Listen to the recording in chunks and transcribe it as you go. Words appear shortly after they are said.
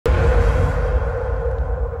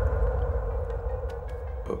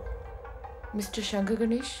Mr. Shankar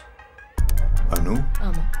Ganesh? Anu?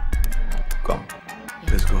 Ama. Come.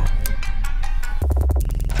 Yeah. Let's go.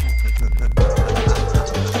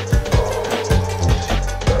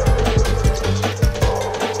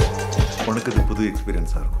 உனக்கு இது புது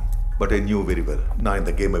எக்ஸ்பீரியன்ஸாக இருக்கும். But I knew very well. நான்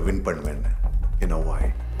இந்த கேமை வின் பண்ணுவேன். You know why?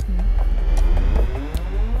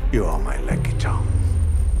 You are my lucky charm.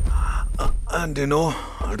 And you know,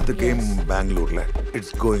 at the game Bangalore,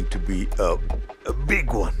 it's going to be a big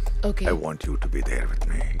one. Okay. I want you to be there with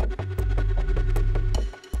me.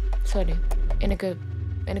 Sorry.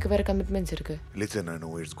 எனக்கு வேற commitments இருக்கு. Listen, I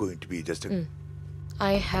know it's going to be just a...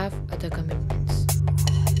 I have other commitments.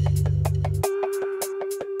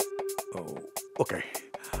 Oh, okay.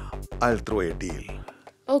 I'll throw a deal.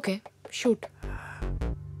 Okay, shoot.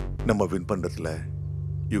 நம்ம win பண்றதுல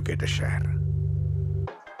you get a share.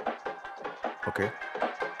 Okay?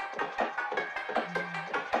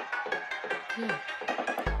 Yeah.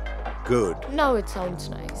 Good. Now it sounds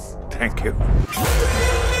nice. Thank you.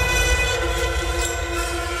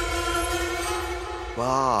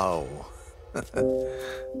 Wow.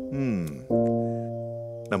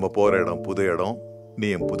 நம்ம போற இடம் புது இடம், நீ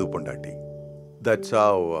என் புது பொண்டாட்டி. That's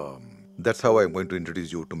how I'm going to introduce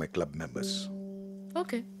you to my club members.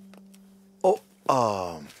 Okay. Oh,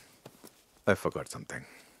 I forgot something.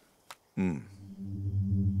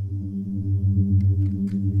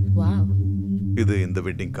 Wow. இது இந்த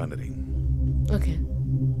வெட்டிங்கான ring. Okay.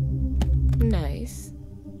 Nice.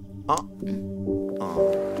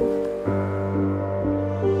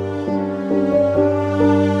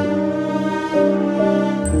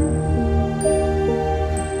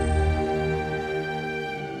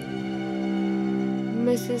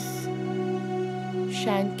 Mrs.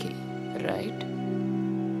 Shanky, right?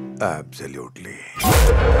 Absolutely.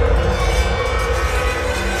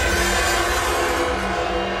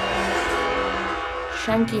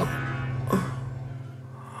 Shanky.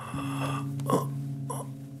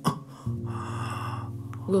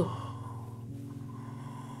 Go.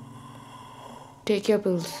 Take your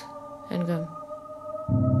pills and come.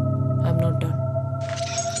 I'm not done.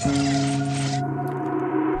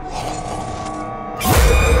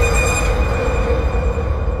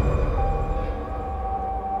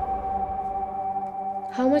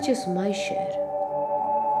 How much is my share?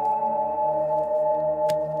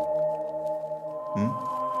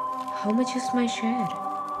 How much is my share?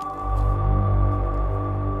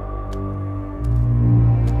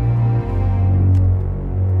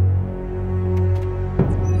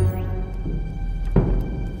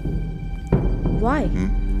 Why?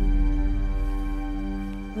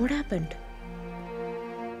 What happened?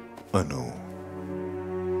 Anu,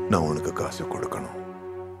 நான் உனக்கு காசு கொடுக்கணும்.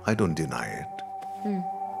 I don't deny it.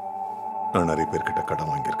 நான் நிறைய பேர்கிட்ட கடன்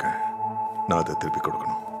வாங்கியிருக்கேன். நான் அதை திருப்பி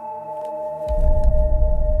கொடுக்கணும்.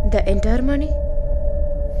 The entire money?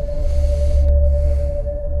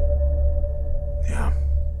 Yeah.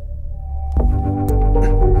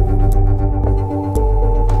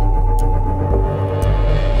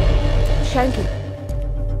 Shanky,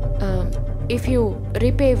 if you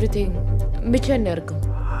repay everything, மிச்சம் இருக்கும்.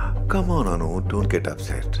 Come on, Anu, don't get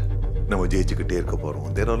upset. நம்ம ஜெயிச்சுக்கிட்டே இருக்க போறோம்.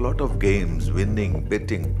 There are a lot of games, winning,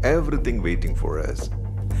 betting, everything waiting for us.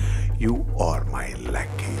 You are my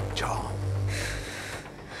lucky charm.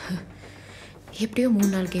 எப்படியோ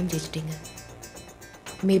 3-4 game ஜெயிச்சிட்டீங்க.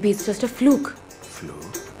 Maybe it's just a fluke.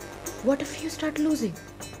 Fluke? What if you start losing?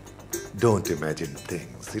 Don't imagine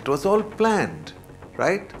things. It was all planned,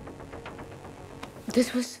 right? This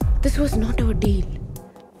was not our deal.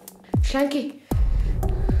 Shanky,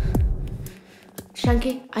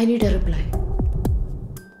 I need a reply.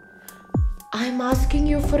 I'm asking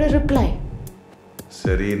you for a reply.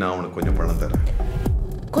 சரி, நான் உனக்கு கொஞ்சம் பணம் தரேன்.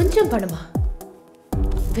 கொஞ்சம் பணமா?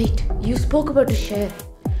 Wait, you spoke about a share.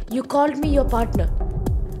 You called me your partner.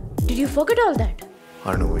 Did you forget all that?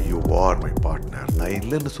 Anu, you are my partner. நான்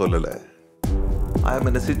இல்லைன்னு சொல்லல. I am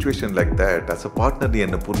in a situation like that. As a partner, நீ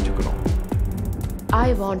என்ன புரிஞ்சுக்கணும். I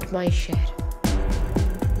want my share.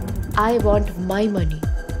 I want my money.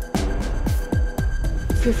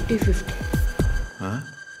 50-50. Huh?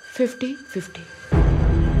 50-50.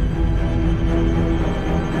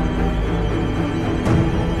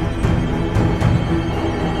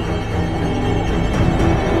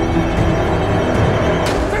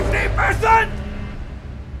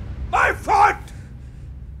 My fault!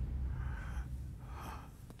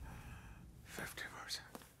 50%.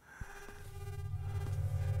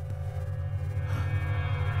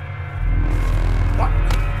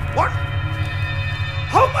 What?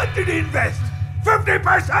 How much did he invest?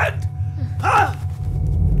 50%? Huh?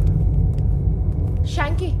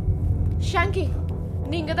 Shanky,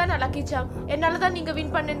 நீங்க தான் lucky சாம். என்னால தான் நீங்க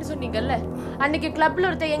வின் பண்ணேன்னு சொன்னீங்கல்ல. அன்னைக்கு கிளப்ல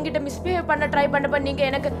ஒருத்தர் என்கிட்ட மிஸ்பிஹேவ் பண்ண ட்ரை பண்ணப்ப நீங்க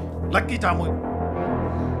எனக்கு லக்கி சாம்.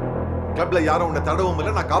 கிளப்ல யாரும் உன்னை தடவும்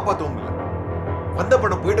இல்லை, நான் காப்பாற்றவும் இல்லை. வந்த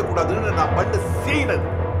பணம் போயிடக்கூடாதுன்னு நான் பண்ண செய்யறது.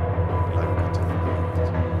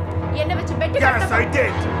 என்ன வச்சு பெட் கட்ட? Yes, I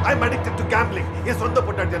did. I'm addicted to gambling. என் சொந்த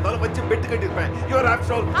பொட்டாட்டி இருந்தாலும் வச்சு bed கட்டிருப்பேன். You are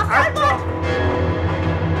after all. After what?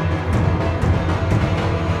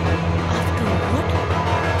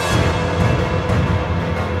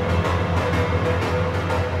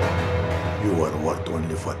 You are worth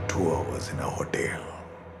only for 2 hours in a hotel.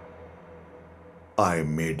 I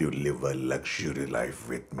made you live a luxury life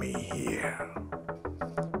with me here.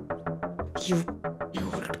 You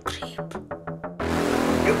old creep.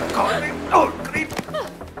 You call me old creep?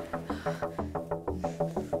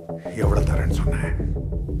 எவ்வளவு தரேன்னு சொன்னேன்?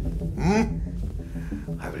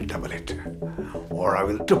 I will double it. Or I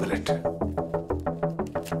will triple it.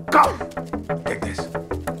 Come! Take this.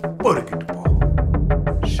 பொறுக்கிட்டு போ.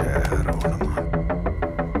 Sharonama.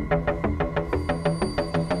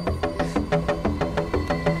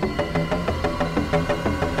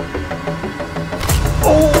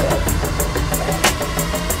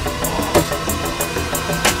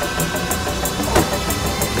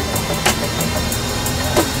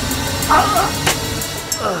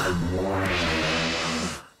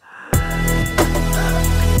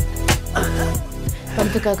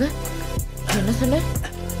 பணத்துக்காக என்ன சொன்ன?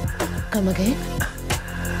 Come again?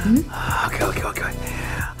 Okay.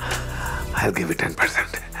 I'll give you 10%.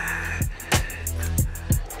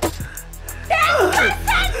 10%?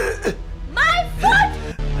 My foot!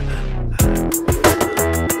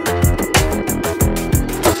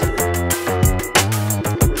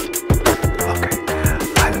 Okay.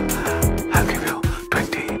 I'll give you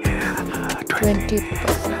 20%.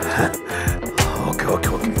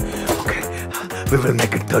 Okay. We will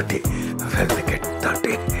make it 30. We'll make it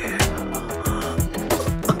 30.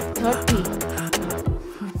 30?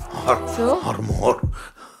 Or more.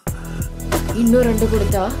 இன்னும் 2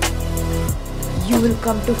 கொடுத்தா you will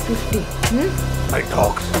come to 50. My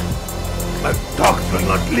dogs will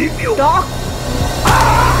not leave you. Dogs?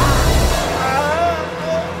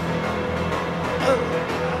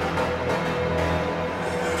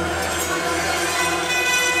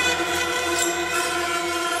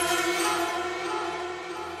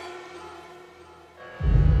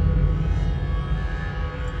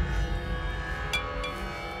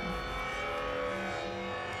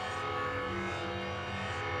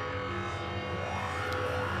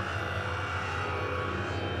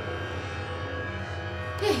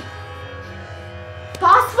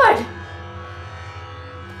 Password!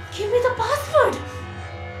 Give me the password!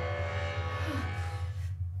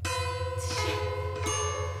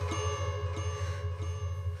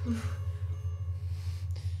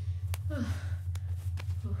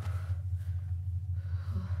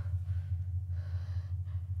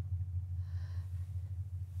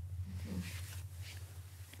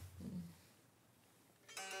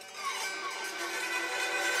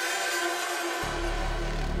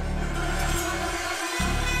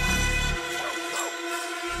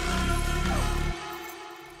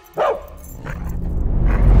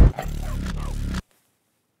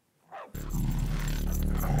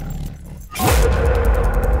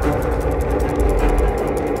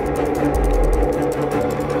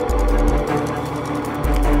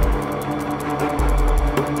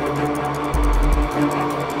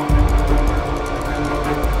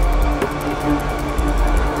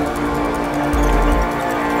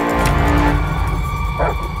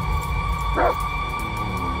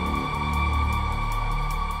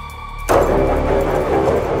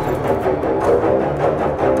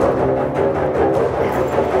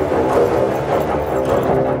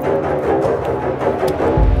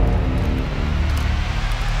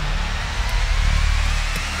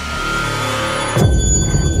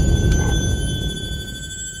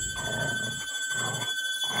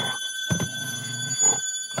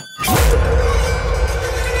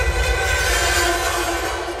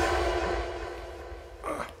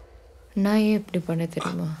 நான் ஏன் இப்படி பண்ண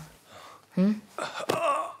தெரியுமா?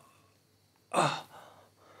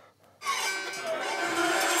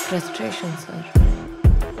 Frustration sir.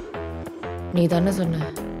 நீ தானே சொன்ன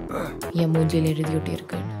என் மூஞ்சியில் எழுதி ஒட்டி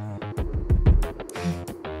இருக்கேன்னு.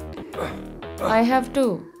 I have to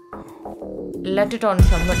let it on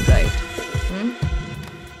someone, right?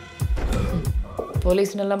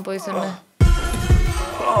 போலீஸ்னெல்லாம் போய் சொன்ன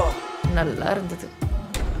நல்லா இருந்தது.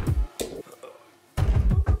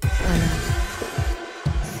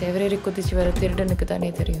 செவரேறி குதிச்சு வர திருடனுக்கு தானே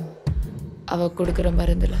தெரியும் அவ கொடுக்குற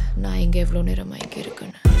மருந்துல நான் இங்கே எவ்வளோ நேரம் மயங்கி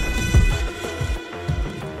இருக்குன்னு.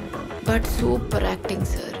 But super acting,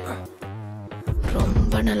 sir.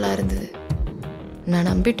 ரொம்ப நல்லா இருந்தது. நான்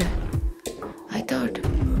நம்பிட்டேன். I thought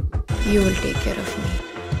you will take care of me,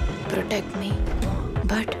 protect me.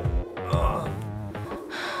 But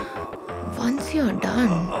once you're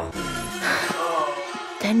done,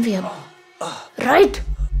 then we are right.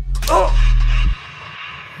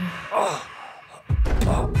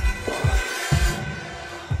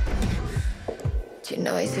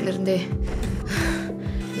 சின்ன வயசுல இருந்தே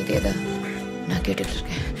இதேதான் நான் கேட்டுட்டு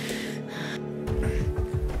இருக்கேன்.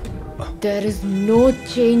 There is no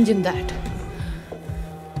change in that.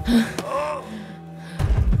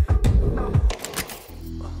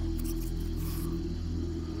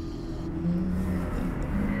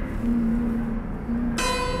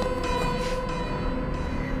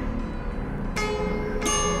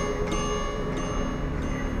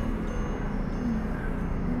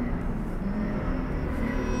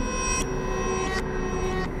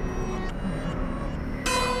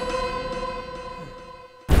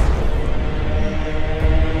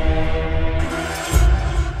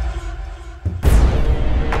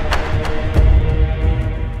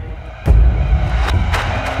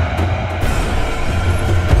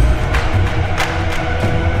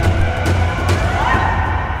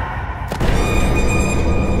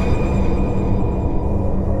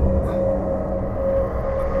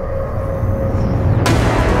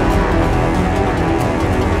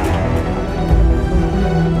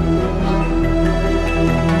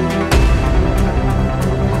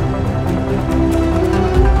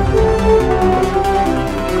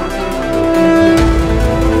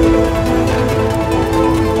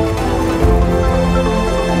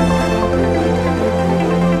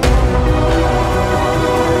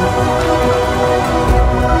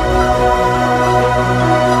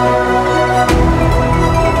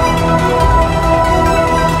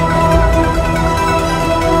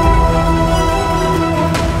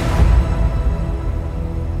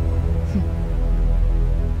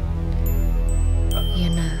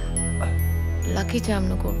 Lucky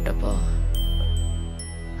Jamnu கூப்பிட்டப்போ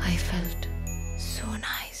I felt so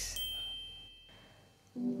nice.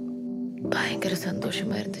 பயங்கர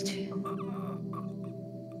சந்தோஷமா இருந்துச்சு.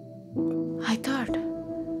 I thought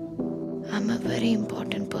I'm a very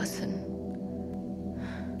important person.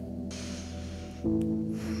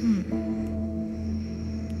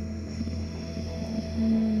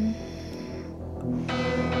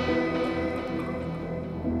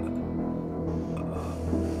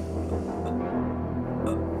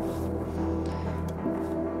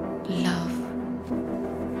 Love,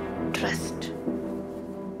 trust,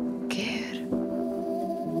 care.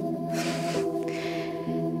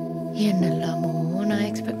 என்னெல்லாமோ நான்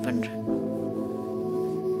எக்ஸ்பெக்ட் பண்றேன்.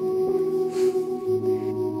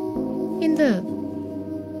 இந்த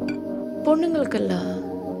பொண்ணுங்களுக்கெல்லாம்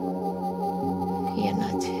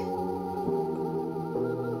என்னாச்சு?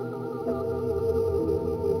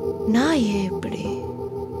 நான் ஏன் இப்படி?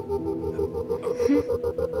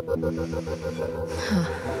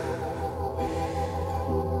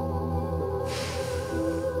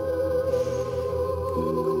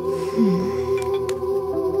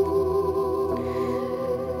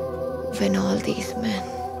 When all these men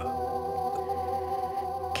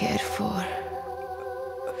care for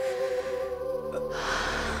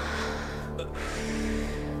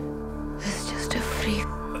is just a free.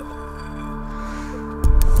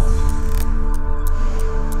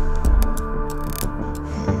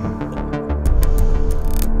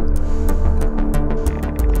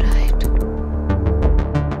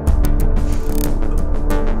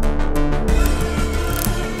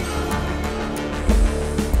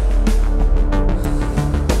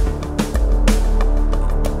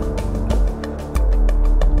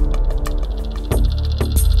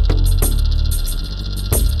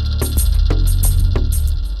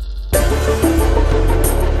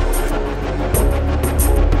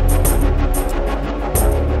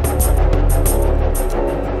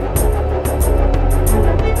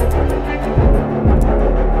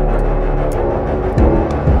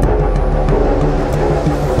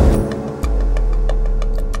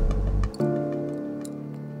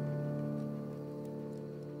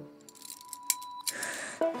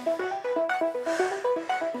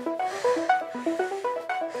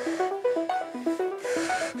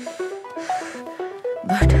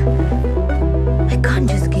 But I can't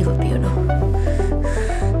just give up, you know.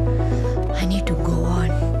 I need to go on.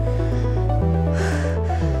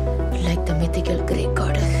 Like the mythical Greek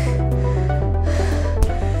goddess.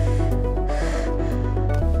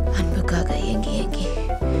 அன்புக்காக ஏங்கி ஏங்கி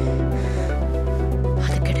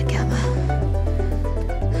அது கிடைக்காம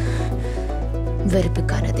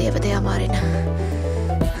வெறுப்புக்கான தேவதையா மாறின.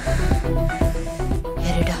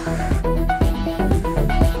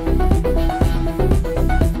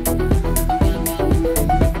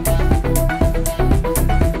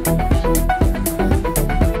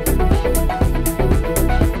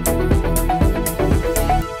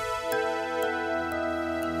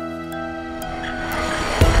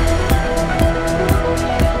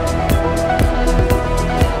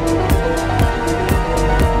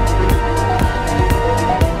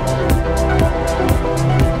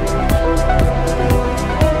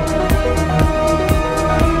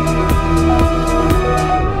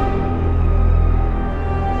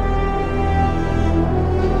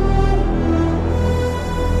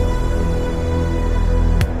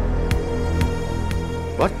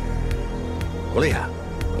 கொலையா?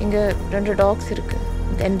 இங்க 2 dogs இருக்கு.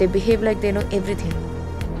 And they behave like they know everything.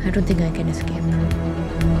 I don't think I can escape.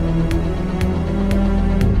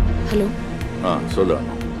 Hello. சொல்லு.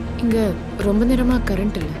 இங்க ரொம்ப நேரமா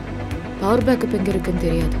கரண்ட் இல்ல. பவர் பேக்கப் எங்க இருக்குன்னு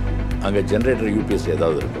தெரியாது. அங்க ஜெனரேட்டர் யூபிஎஸ்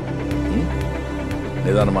ஏதாவது இருக்கும்.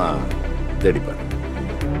 நிதானமா தேடிப்பாரு.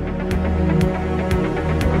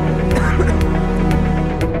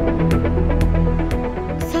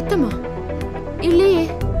 சத்தமா இல்லையே.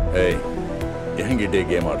 ஏய், என்கிட்டே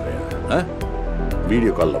கேம் ஆடுறியா?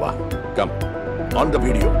 வீடியோ கால்ல வா. Come on the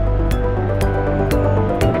video.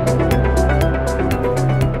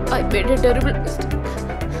 I made a terrible mistake.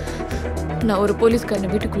 நான் ஒரு போலீஸ்காரனை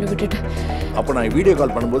வீட்டுக்குள்ள விட்டுட்டேன். அப்ப நான் வீடியோ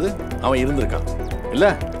கால் பண்ணும்போது அவன் இருந்திருக்கான்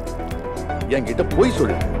இல்ல? என்கிட்ட போய்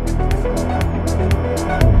சொல்லு.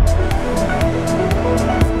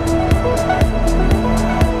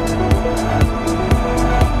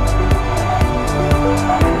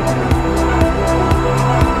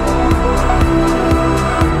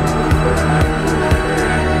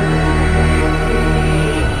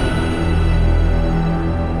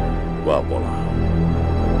 வா போலாம்.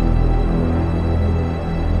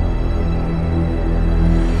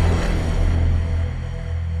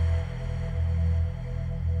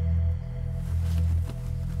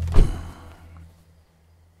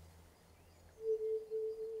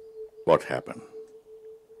 What happened?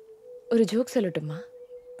 ஒரு ஜோக் சொல்லட்டுமா?